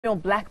Your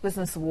Black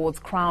Business Awards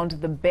crowned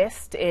the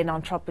best in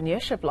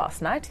entrepreneurship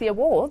last night. The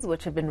awards,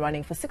 which have been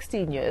running for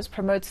 16 years,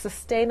 promote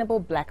sustainable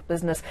black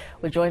business.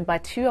 We're joined by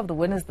two of the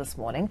winners this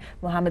morning.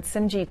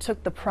 Simjee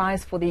took the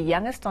prize for the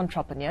youngest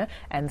entrepreneur,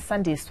 and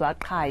Sandiswa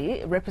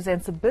Qayi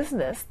represents a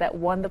business that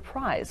won the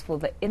prize for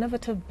the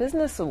Innovative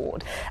Business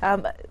Award.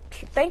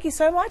 Thank you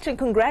so much and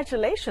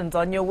congratulations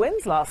on your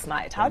wins last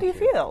night. How do you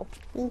feel?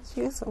 Thank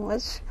you so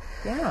much.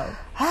 Yeah.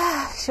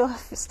 Sure,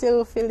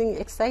 still feeling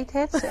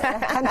excited. I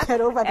can't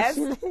get over the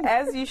feeling.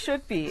 As you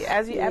should be,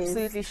 as you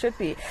absolutely should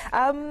be.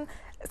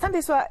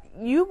 Sandiswa,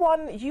 you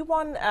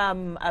won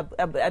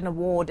an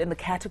award in the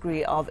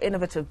category of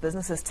innovative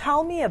businesses.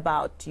 Tell me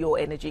about your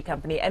energy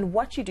company and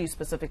what you do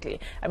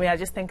specifically. I mean, I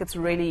just think it's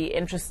really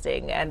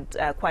interesting and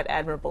quite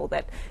admirable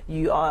that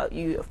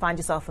you find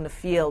yourself in a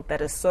field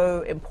that is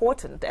so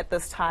important at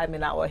this time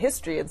in our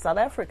history in South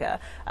Africa,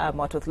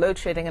 what with load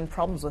shedding and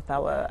problems with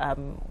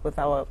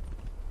our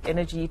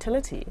energy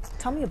utility.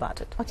 Tell me about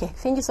it. Okay,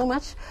 thank you so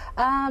much.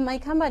 My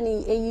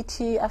company,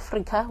 AET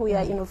Africa, we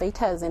are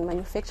innovators and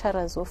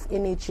manufacturers of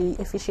energy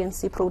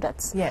efficiency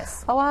products.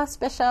 Yes. Our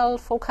special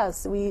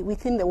focus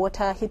within the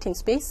water heating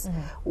space,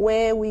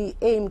 where we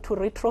aim to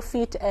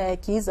retrofit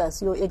geysers,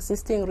 your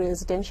existing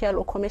residential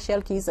or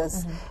commercial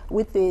geysers,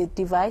 with the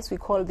device we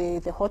call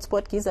the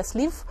hotspot geyser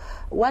sleeve.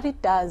 What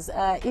it does,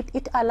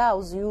 it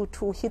allows you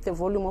to heat the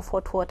volume of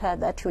hot water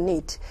that you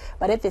need,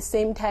 but at the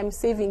same time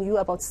saving you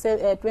about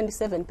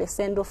 27%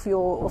 of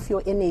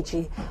your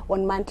energy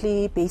on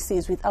monthly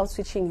basis without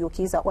switching your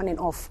geyser on and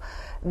off.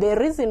 The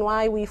reason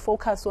why we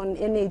focus on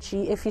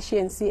energy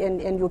efficiency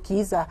and your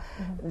geyser,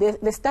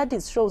 the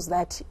studies shows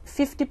that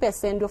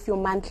 50% of your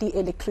monthly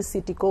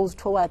electricity goes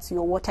towards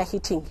your water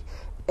heating,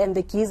 and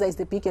the geyser is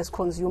the biggest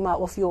consumer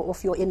of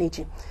your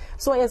energy.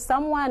 So as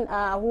someone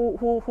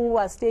who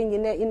was staying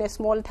in a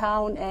small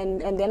town,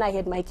 and then I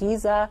had my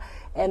geyser,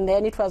 and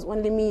then it was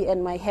only me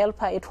and my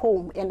helper at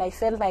home, and I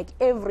felt like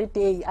every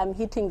day I'm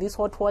heating this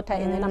hot water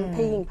and then I'm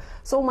paying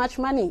so much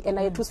money, and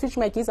I had to switch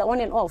my geyser on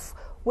and off,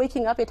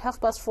 waking up at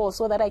 4:30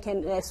 so that I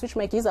can switch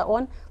my geyser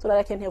on so that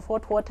I can have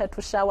hot water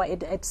to shower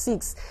at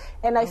 6.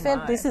 And I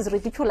felt this is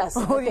ridiculous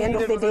at the end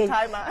of the day.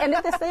 And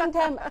at the same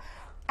time,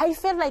 I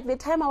felt like the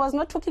timer was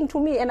not talking to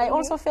me, and I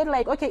also felt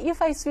like, okay,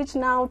 if I switch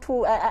now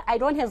to, I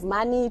don't have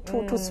money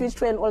to switch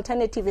to an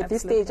alternative at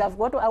this stage. I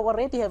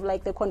already have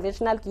like the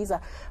conventional geyser,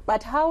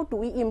 but how do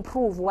we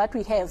improve what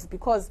we have?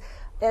 Because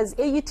as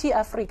AET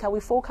Africa, we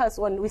focus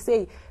on, we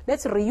say,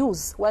 let's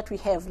reuse what we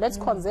have, let's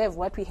conserve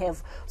what we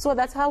have. So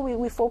that's how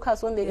we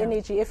focus on the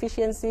energy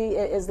efficiency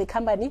as the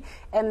company,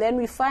 and then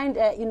we find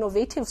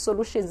innovative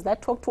solutions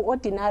that talk to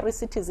ordinary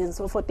citizens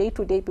for day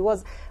to day,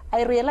 because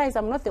I realize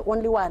I'm not the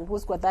only one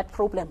who's got that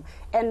problem.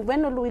 And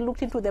when we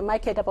looked into the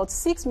market, about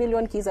 6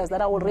 million geysers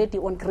that are already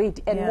on grid,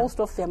 and most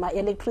of them are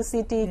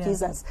electricity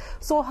geysers.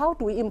 So how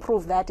do we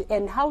improve that,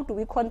 and how do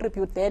we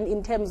contribute then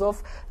in terms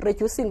of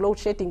reducing load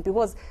shedding?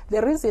 Because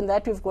the reason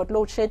that we've got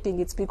load shedding,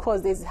 it's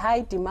because there's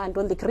high demand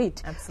on the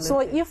grid. So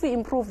if we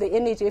improve the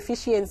energy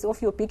efficiency of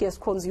your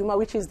biggest consumer,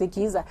 which is the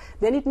geyser,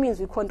 then it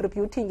means we're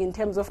contributing in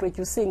terms of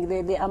reducing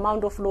the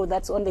amount of load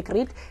that's on the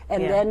grid,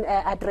 and then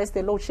address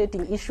the load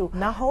shedding issue.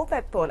 Now hold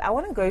that thought. I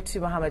want to go to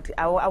Mohammed.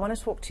 I want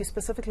to talk to you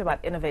specifically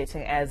about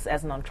innovating as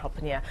an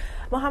entrepreneur.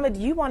 Mohammed,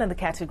 you won in the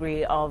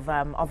category of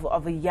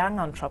a young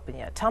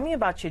entrepreneur. Tell me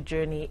about your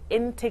journey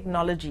in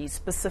technology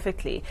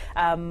specifically.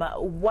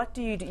 What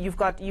do you do?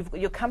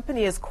 Your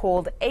company is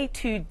called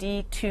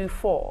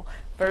A2D24.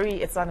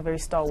 It sounded very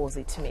Star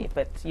Warsy to me,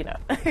 but you know.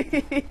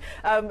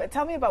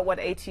 Tell me about what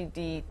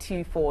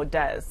A2D24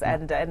 does,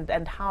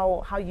 and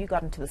how you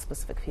got into the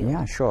specific field.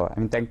 Yeah, sure. I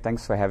mean,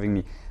 thanks for having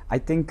me. I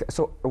think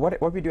so.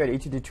 What we do at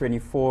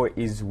A2D24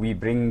 is we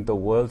bring the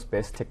world's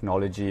best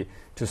technology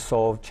to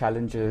solve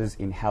challenges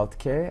in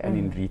healthcare and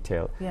in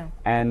retail. Yeah.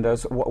 And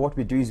so what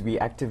we do is we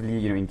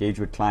actively, engage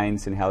with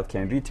clients in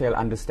healthcare and retail,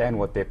 understand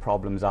what their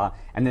problems are,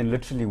 and then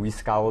literally we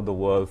scour the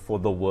world for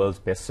the world's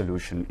best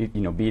solution.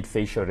 Be it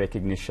facial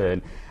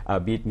recognition,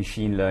 be it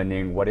machine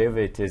learning, whatever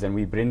it is, and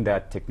we bring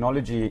that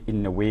technology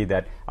in a way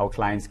that our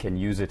clients can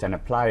use it and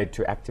apply it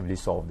to actively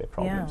solve their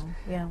problems.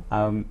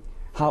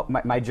 How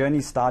my journey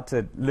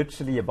started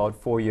literally about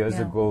 4 years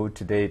ago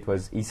today. It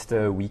was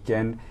Easter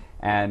weekend,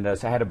 and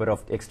so I had a bit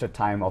of extra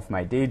time off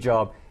my day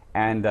job,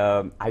 and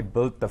I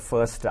built the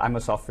first, I'm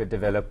a software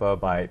developer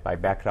by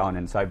background,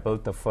 and so I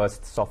built the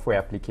first software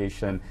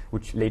application,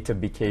 which later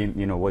became,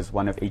 was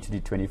one of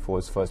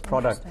A2D24's first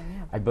product.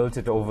 I built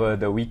it over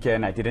the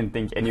weekend. I didn't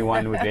think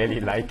anyone would really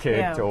like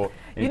it or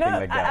anything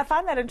like that. I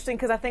find that interesting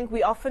because I think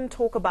we often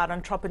talk about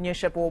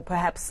entrepreneurship, or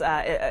perhaps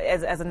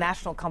as a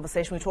national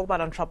conversation, we talk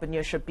about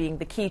entrepreneurship being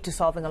the key to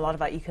solving a lot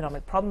of our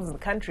economic problems in the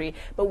country,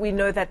 but we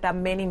know that there are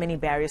many, many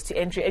barriers to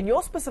entry. In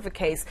your specific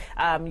case,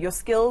 your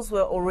skills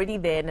were already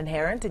there and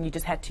inherent, and you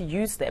just had to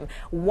use them.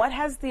 What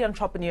has the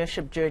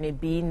entrepreneurship journey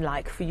been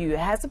like for you?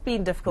 Has it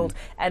been difficult,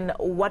 and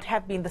what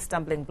have been the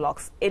stumbling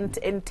blocks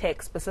in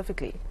tech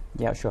specifically?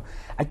 Yeah, sure.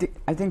 I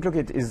think. Look,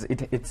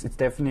 it's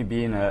definitely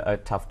been a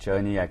tough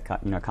journey. I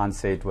can't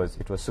say it was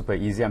super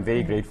easy. I'm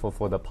very grateful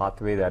for the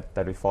pathway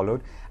that we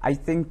followed. I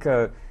think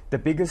the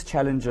biggest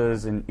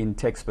challenges in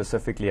tech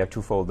specifically are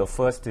twofold. The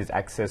first is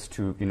access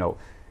to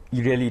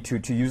really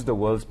to use the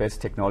world's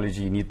best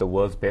technology. You need the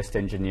world's best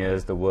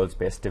engineers, the world's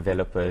best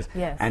developers,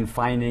 yes. and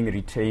finding,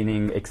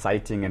 retaining,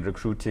 exciting, and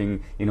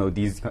recruiting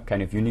these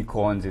kind of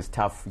unicorns is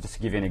tough. Just to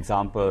give you an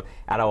example,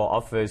 at our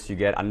office you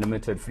get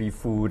unlimited free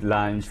food,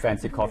 lunch,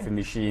 fancy coffee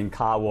machine,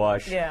 car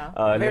wash. Yeah,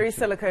 very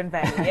Silicon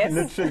Valley. Yes,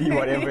 literally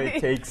whatever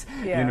it takes,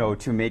 yeah.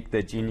 To make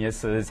the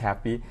geniuses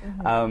happy.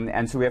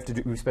 And so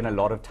we spend a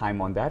lot of time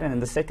on that. And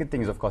then the second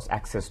thing is, of course,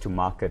 access to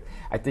market.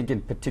 I think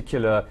in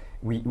particular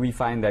we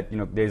find that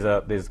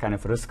there's kind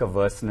of risk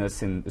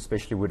averseness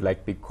especially with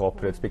like big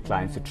corporates, big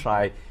clients to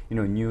try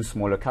new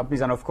smaller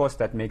companies, and of course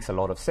that makes a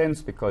lot of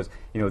sense because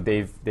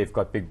they've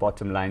got big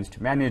bottom lines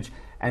to manage.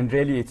 And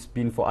really, it's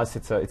been for us,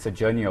 it's a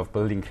journey of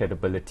building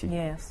credibility.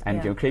 Yes,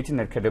 and creating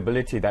that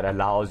credibility that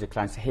allows your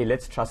clients to, hey,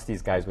 let's trust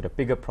these guys with a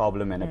bigger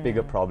problem and a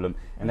bigger problem.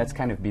 And that's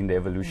kind of been the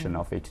evolution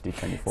of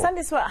HTD24.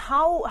 Sandiswa,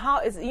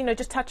 how is,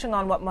 just touching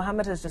on what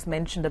Mohammed has just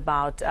mentioned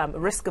about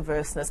risk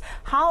averseness,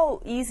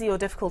 how easy or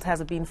difficult has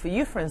it been for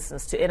you, for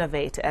instance, to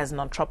innovate as an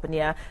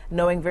entrepreneur,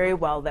 knowing very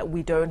well that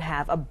we don't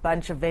have a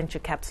bunch of venture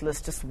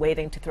capitalists just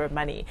waiting to throw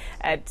money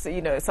at,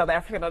 South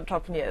African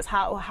entrepreneurs?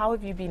 How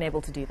have you been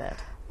able to do that?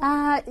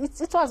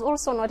 It was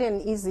also not an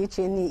easy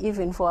journey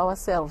even for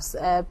ourselves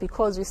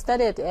because we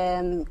started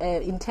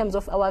in terms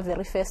of our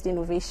very first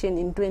innovation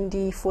in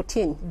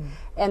 2014.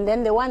 And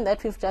then the one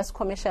that we've just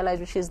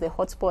commercialized, which is the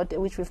hotspot,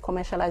 which we've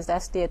commercialized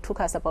last year, took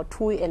us about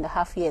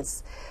 2.5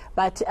 years.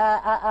 But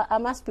I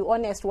must be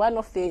honest, one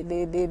of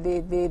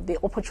the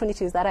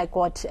opportunities that I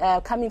got,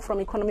 coming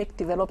from economic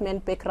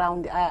development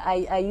background,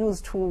 I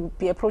used to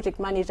be a project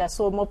manager,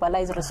 so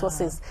mobilize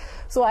resources.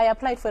 So I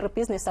applied for a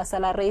business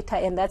accelerator,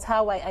 and that's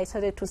how I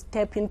started to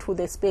step into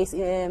the space,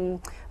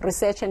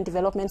 research and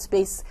development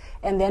space,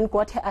 and then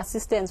got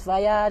assistance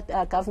via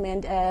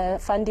government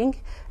funding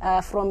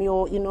from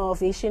your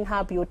innovation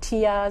hub, your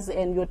TIAs,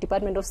 and your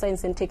Department of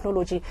Science and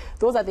Technology.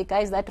 Those are the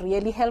guys that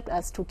really helped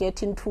us to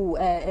get into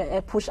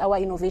push our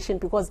innovation,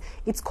 because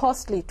it's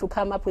costly to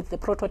come up with the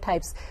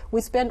prototypes. We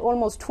spend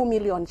almost 2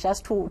 million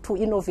just to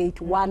innovate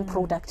one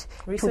product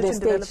Research and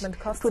development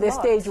costs to the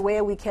stage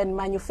where we can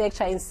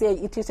manufacture and say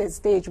it is a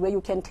stage where you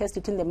can test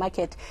it in the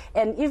market.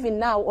 And even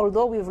now,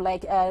 although we've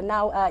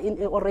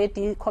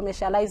already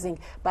commercializing,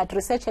 but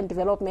research and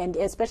development,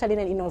 especially in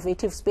an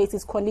innovative space,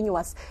 is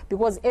continuous,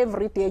 because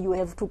every day you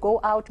have to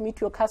go out,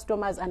 meet your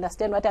customers,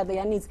 understand what are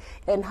their needs,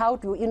 and how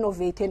do you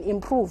innovate and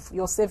improve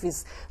your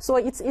service. So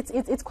it's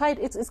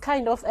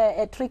kind of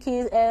a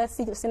tricky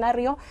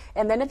scenario.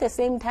 And then at the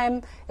same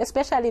time,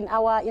 especially in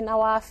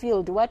our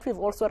field, what we've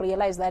also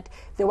realized that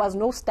there was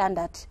no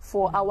standard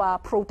for our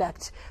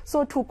product.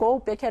 So to go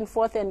back and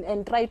forth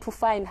and try to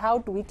find how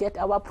do we get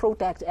our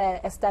product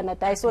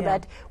standardized so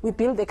that we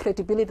build the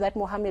credibility that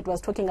Mohammed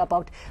was talking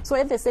about. So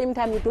at the same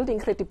time, you're building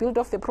credibility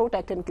of the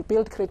product and to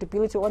build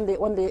credibility on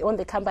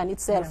the company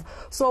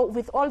itself. So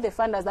with all the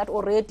funders that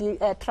already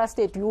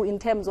trusted you in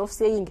terms of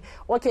saying,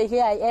 okay,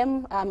 here I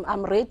am,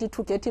 I'm ready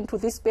to get into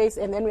this space,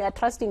 and then we are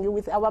trusting you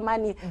with our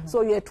money.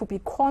 So you have to be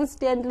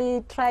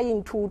constantly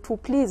trying to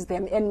please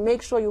them and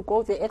make sure you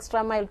go the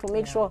extra mile to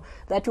make sure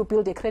that you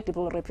build a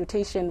credible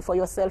reputation for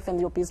yourself and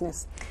your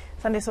business.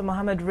 Sandiswa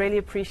Mohammed, really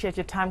appreciate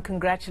your time.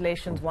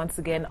 Congratulations once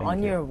again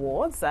on your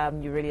awards.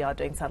 You really are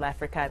doing South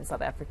Africa and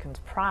South Africans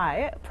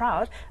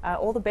proud.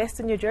 All the best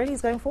in your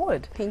journeys going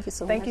forward. Thank you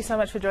so much. Thank you so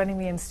much for joining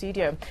me in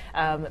studio.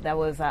 That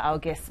was our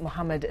guests,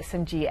 Mohammed,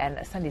 Simjee and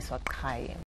Sandiswa Qayi.